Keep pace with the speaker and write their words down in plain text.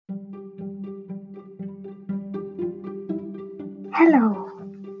Hello,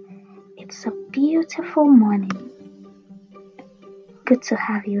 it's a beautiful morning. Good to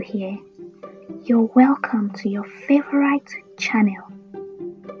have you here. You're welcome to your favorite channel,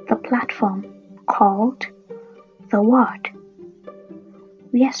 the platform called The Word,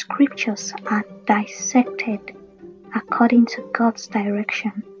 where scriptures are dissected according to God's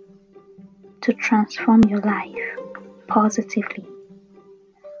direction to transform your life positively.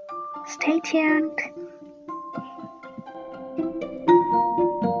 Stay tuned.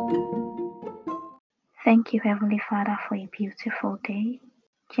 Thank you, Heavenly Father, for a beautiful day.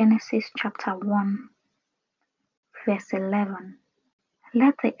 Genesis chapter 1, verse 11.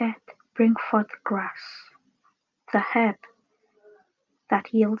 Let the earth bring forth grass, the herb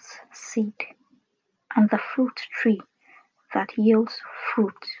that yields seed, and the fruit tree that yields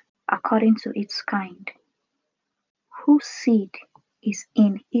fruit according to its kind, whose seed is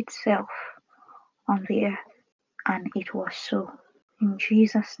in itself on the earth. And it was so. In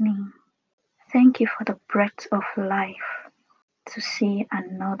Jesus' name, thank you for the breath of life to see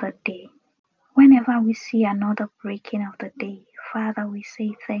another day. Whenever we see another breaking of the day, Father, we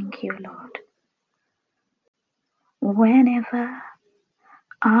say thank you, Lord. Whenever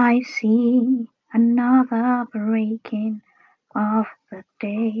I see another breaking of the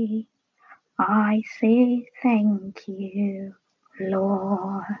day, I say thank you,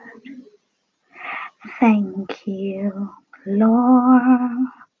 Lord. Thank you, Lord.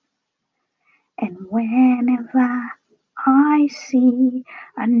 And whenever I see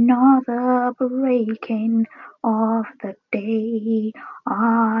another breaking of the day,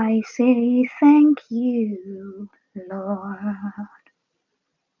 I say thank you, Lord.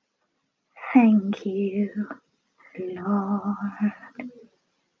 Thank you, Lord.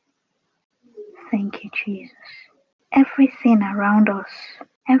 Thank you, Jesus. Everything around us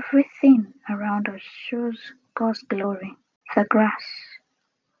shows God's glory. The grass,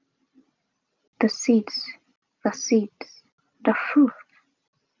 the seeds, the fruit,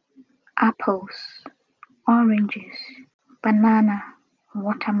 apples, oranges, banana,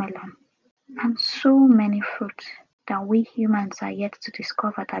 watermelon, and so many fruits that we humans are yet to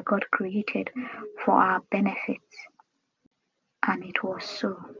discover that God created for our benefit. And it was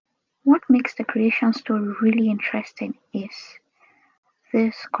so. What makes the creation story really interesting is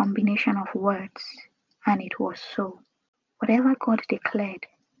this combination of words, and it was so. Whatever God declared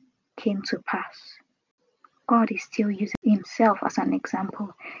came to pass. God is still using himself as an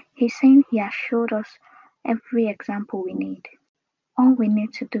example. He's saying he has showed us every example we need. All we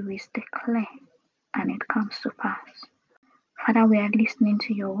need to do is declare, and it comes to pass. Father, we are listening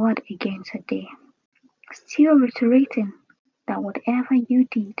to your word again today, still reiterating that whatever you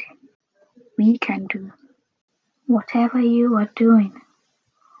did, we can do. Whatever you are doing,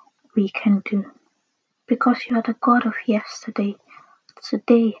 we can do. Because you are the God of yesterday,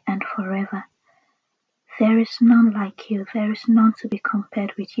 today, and forever. There is none like you. There is none to be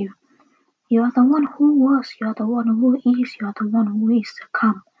compared with you. You are the one who was, you are the one who is, you are the one who is to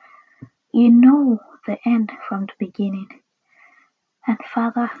come. You know the end from the beginning. And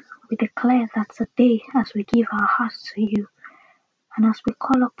Father, we declare that today as we give our hearts to you, and as we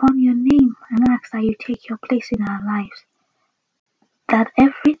call upon your name and ask that you take your place in our lives, that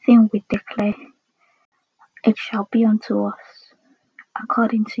everything we declare, it shall be unto us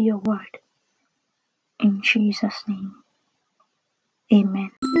according to your word. In Jesus' name,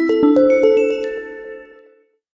 amen.